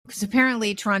because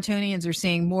apparently Torontonians are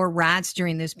seeing more rats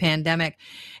during this pandemic.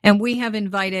 And we have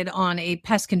invited on a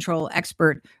pest control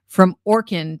expert from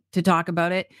Orkin to talk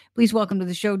about it. Please welcome to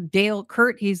the show Dale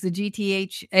Kurt. He's the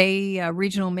GTHA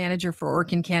regional manager for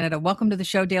Orkin Canada. Welcome to the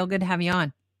show, Dale. Good to have you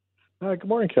on. Good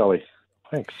morning, Kelly.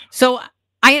 Thanks. So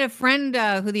I had a friend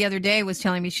who the other day was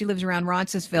telling me she lives around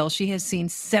Roncesvalles. She has seen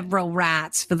several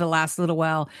rats for the last little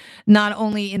while, not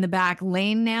only in the back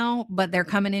lane now, but they're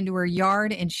coming into her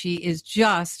yard, and she is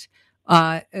just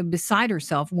beside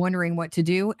herself, wondering what to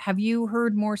do. Have you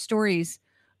heard more stories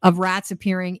of rats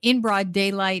appearing in broad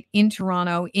daylight in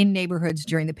Toronto in neighborhoods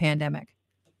during the pandemic?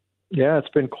 Yeah, it's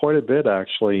been quite a bit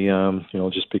actually.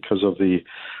 Just because of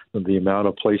the amount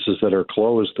of places that are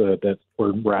closed that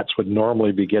where rats would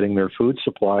normally be getting their food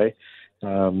supply,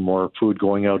 or food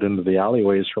going out into the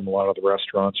alleyways from a lot of the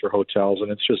restaurants or hotels,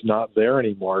 and it's just not there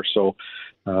anymore. So,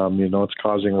 it's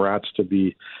causing rats to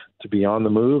be on the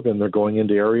move, and they're going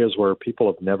into areas where people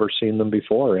have never seen them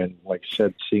before. And like I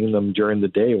said, seeing them during the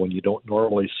day when you don't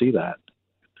normally see that.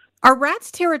 Are rats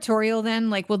territorial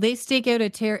then? Like, will they stake out a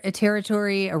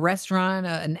territory, a restaurant,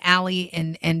 an alley,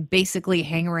 and basically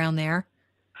hang around there?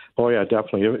 Oh, yeah,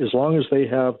 definitely. As long as they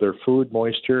have their food,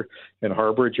 moisture, and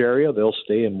harborage area, they'll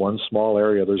stay in one small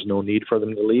area. There's no need for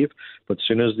them to leave. But as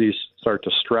soon as these start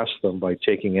to stress them by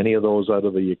taking any of those out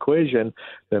of the equation,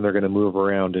 then they're going to move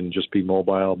around and just be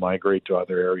mobile, migrate to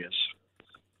other areas.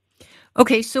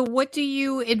 Okay, so what do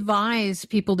you advise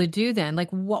people to do then? Like,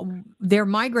 what they're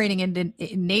migrating into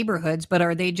neighborhoods, but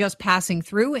are they just passing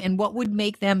through? And what would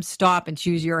make them stop and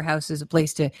choose your house as a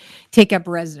place to take up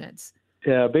residence?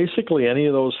 Yeah, basically any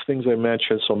of those things I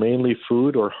mentioned, so mainly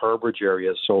food or harborage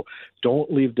areas. So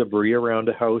don't leave debris around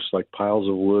a house like piles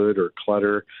of wood or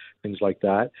clutter, things like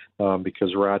that,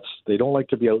 because rats, they don't like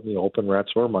to be out in the open,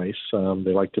 rats or mice.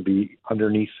 They like to be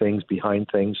underneath things, behind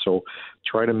things. So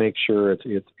try to make sure it's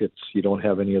you don't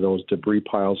have any of those debris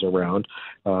piles around.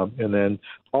 And then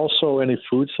also any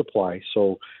food supply.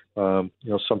 So,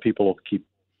 some people will keep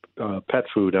pet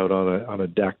food out on a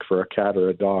deck for a cat or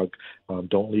a dog.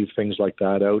 Don't leave things like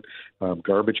that out.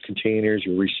 Garbage containers,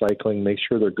 you're recycling, make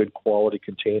sure they're good quality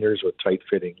containers with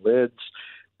tight-fitting lids,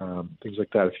 things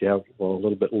like that. If you have a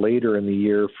little bit later in the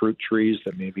year fruit trees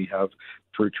that maybe have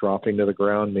fruit dropping to the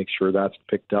ground, make sure that's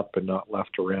picked up and not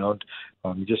left around.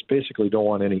 You just basically don't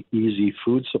want any easy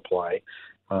food supply.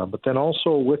 But then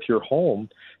also with your home,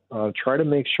 try to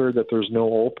make sure that there's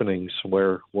no openings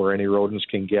where any rodents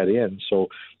can get in. So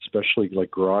especially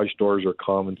like garage doors are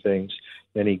common things,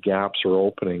 any gaps or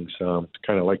openings,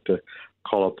 kind of like to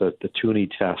call it the toonie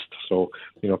test. So,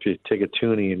 if you take a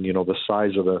toonie and, the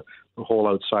size of the hole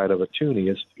outside of a toonie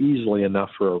is easily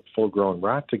enough for a full-grown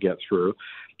rat to get through.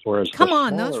 Whereas come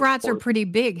on, those rats are pretty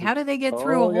big. How do they get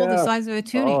through a hole the size of a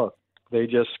toonie? Oh, they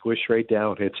just squish right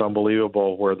down. It's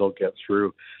unbelievable where they'll get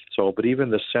through. So, but even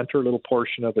the center little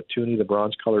portion of a toonie, the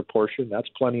bronze-colored portion, that's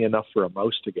plenty enough for a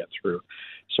mouse to get through.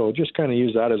 So just kind of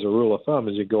use that as a rule of thumb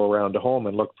as you go around the home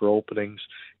and look for openings,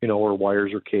 where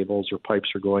wires or cables or pipes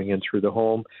are going in through the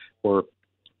home, or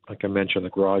like I mentioned, the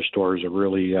garage door is a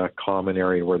really common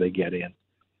area where they get in.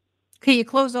 Okay, you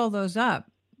close all those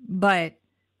up, but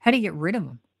how do you get rid of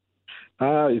them?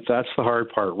 That's the hard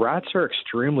part. Rats are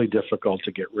extremely difficult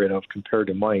to get rid of compared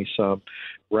to mice.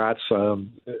 Rats,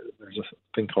 there's a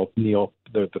thing called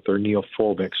that they're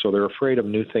neophobic, so they're afraid of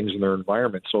new things in their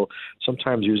environment. So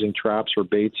sometimes using traps or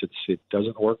baits, it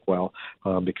doesn't work well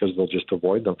because they'll just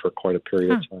avoid them for quite a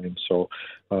period of time. So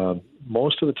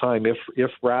most of the time,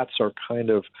 if rats are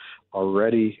kind of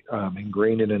already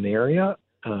ingrained in an area,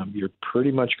 you're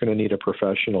pretty much going to need a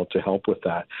professional to help with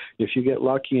that. If you get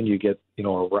lucky and you get,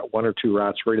 one or two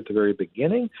rats right at the very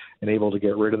beginning and able to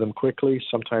get rid of them quickly,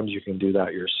 sometimes you can do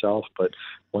that yourself. But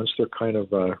once they're kind of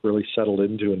really settled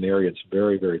into an area, it's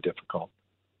very, very difficult.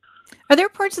 Are there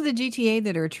parts of the GTA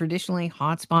that are traditionally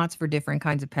hotspots for different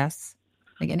kinds of pests?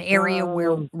 Like an area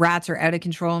where rats are out of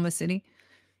control in the city?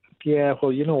 Yeah,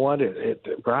 well, you know what?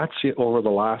 Rats over the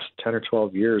last 10 or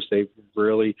 12 years, they've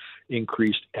really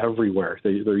increased everywhere.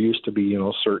 There used to be,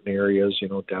 certain areas,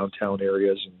 downtown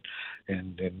areas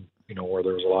and where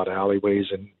there was a lot of alleyways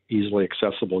and easily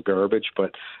accessible garbage.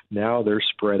 But now they're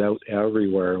spread out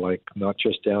everywhere, like not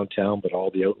just downtown, but all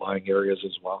the outlying areas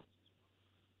as well.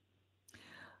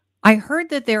 I heard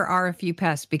that there are a few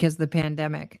pests because of the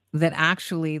pandemic that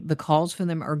actually the calls for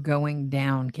them are going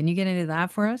down. Can you get into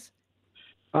that for us?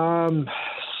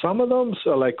 Some of them,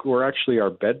 so like our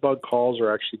bed bug calls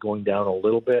are actually going down a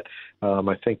little bit.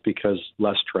 I think because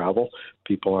less travel,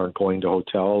 people aren't going to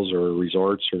hotels or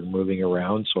resorts or moving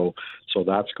around, so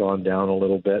that's gone down a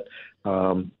little bit.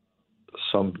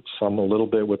 some a little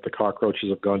bit with the cockroaches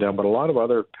have gone down, but a lot of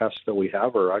other pests that we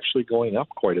have are actually going up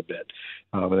quite a bit.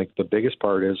 I think the biggest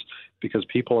part is because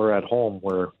people are at home,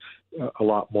 where a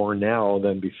lot more now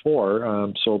than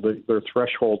before. So their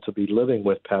threshold to be living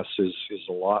with pests is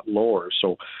a lot lower.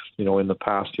 So, in the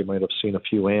past, you might have seen a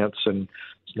few ants and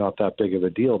it's not that big of a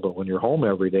deal. But when you're home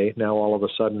every day, now all of a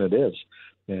sudden it is.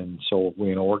 And so,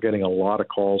 we're getting a lot of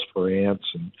calls for ants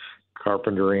and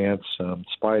carpenter ants,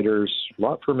 spiders, a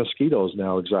lot for mosquitoes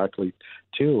now, exactly,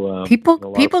 too.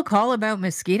 People call about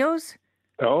mosquitoes?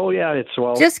 Oh, yeah.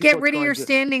 Just get rid of your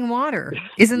standing water.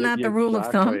 Isn't that the rule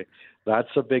of thumb? Exactly. That's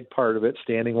a big part of it,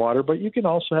 standing water. But you can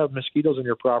also have mosquitoes in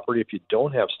your property if you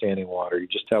don't have standing water. You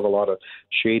just have a lot of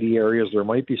shady areas. There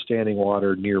might be standing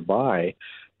water nearby,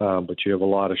 but you have a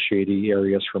lot of shady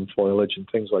areas from foliage and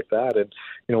things like that. And,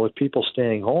 with people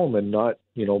staying home and not,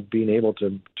 being able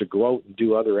to go out and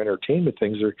do other entertainment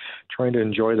things, they're trying to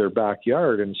enjoy their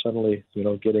backyard and suddenly,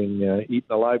 getting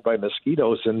eaten alive by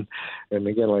mosquitoes. And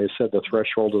again, like I said, the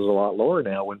threshold is a lot lower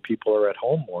now when people are at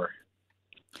home more.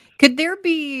 Could there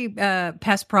be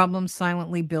pest problems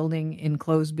silently building in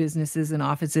closed businesses and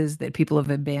offices that people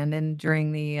have abandoned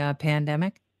during the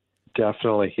pandemic?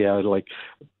 Definitely, yeah. Like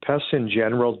pests in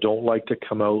general don't like to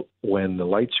come out when the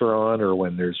lights are on or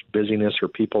when there's busyness or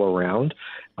people around.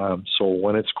 So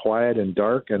when it's quiet and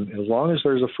dark, and as long as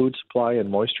there's a food supply and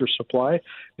moisture supply,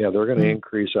 yeah, they're going to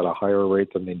increase at a higher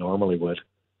rate than they normally would.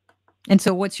 And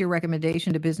so what's your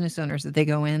recommendation to business owners that they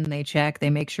go in, they check, they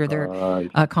make sure they're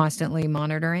constantly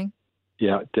monitoring?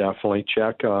 Yeah, definitely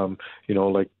check.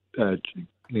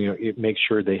 Make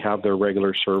sure they have their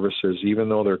regular services, even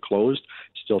though they're closed,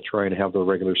 still trying to have the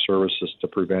regular services to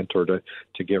prevent or to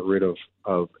get rid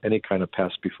of any kind of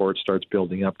pest before it starts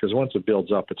building up. Because once it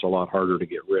builds up, it's a lot harder to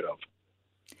get rid of.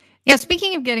 Yeah,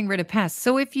 speaking of getting rid of pests,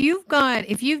 so if you've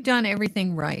done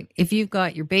everything right, if you've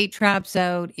got your bait traps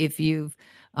out, if you've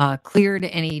cleared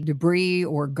any debris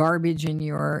or garbage in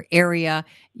your area,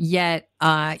 yet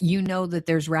you know that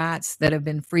there's rats that have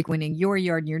been frequenting your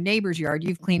yard and your neighbor's yard,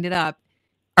 you've cleaned it up.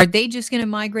 Are they just going to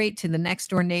migrate to the next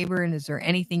door neighbor? And is there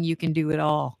anything you can do at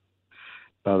all?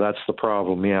 That's the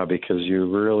problem, yeah, because you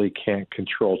really can't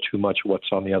control too much what's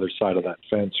on the other side of that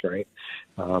fence, right?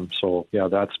 So, yeah,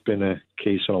 that's been a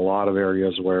case in a lot of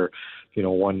areas where,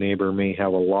 one neighbor may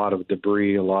have a lot of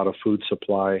debris, a lot of food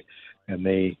supply, and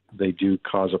they do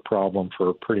cause a problem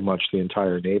for pretty much the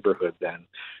entire neighborhood then.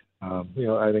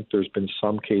 I think there's been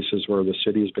some cases where the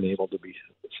city has been able to be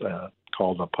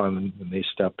called upon and they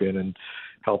step in and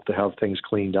help to have things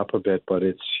cleaned up a bit. But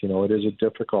it is a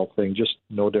difficult thing, just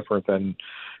no different than,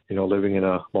 living in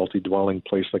a multi-dwelling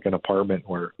place like an apartment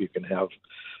where you can have,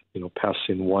 pests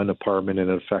in one apartment and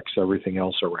it affects everything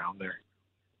else around there.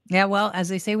 Yeah, well, as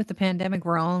they say with the pandemic,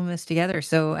 we're all in this together.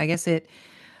 So I guess it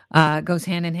goes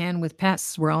hand in hand with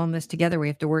pests. We're all in this together. We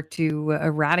have to work to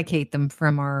eradicate them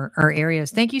from our areas.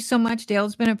 Thank you so much, Dale.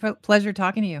 It's been a pleasure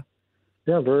talking to you.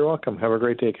 Yeah, very welcome. Have a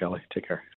great day, Kelly. Take care.